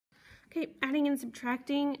Okay, adding and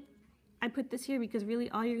subtracting, I put this here because really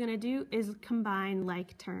all you're going to do is combine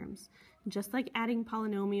like terms. Just like adding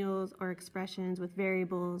polynomials or expressions with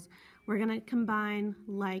variables, we're going to combine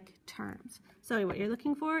like terms. So what you're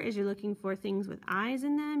looking for is you're looking for things with i's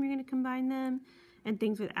in them, you're going to combine them, and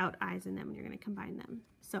things without i's in them, and you're going to combine them.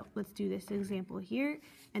 So let's do this example here,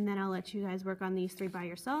 and then I'll let you guys work on these three by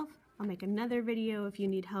yourself. I'll make another video if you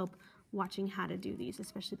need help watching how to do these,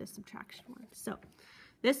 especially the subtraction one. So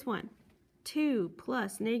this one, 2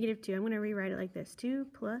 plus negative 2, I'm going to rewrite it like this, 2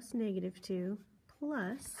 plus negative 2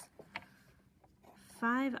 plus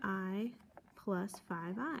 5i plus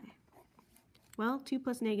 5i. Well, 2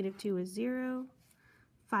 plus negative 2 is 0,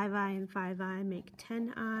 5i and 5i make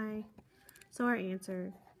 10i, so our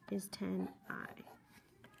answer is 10i.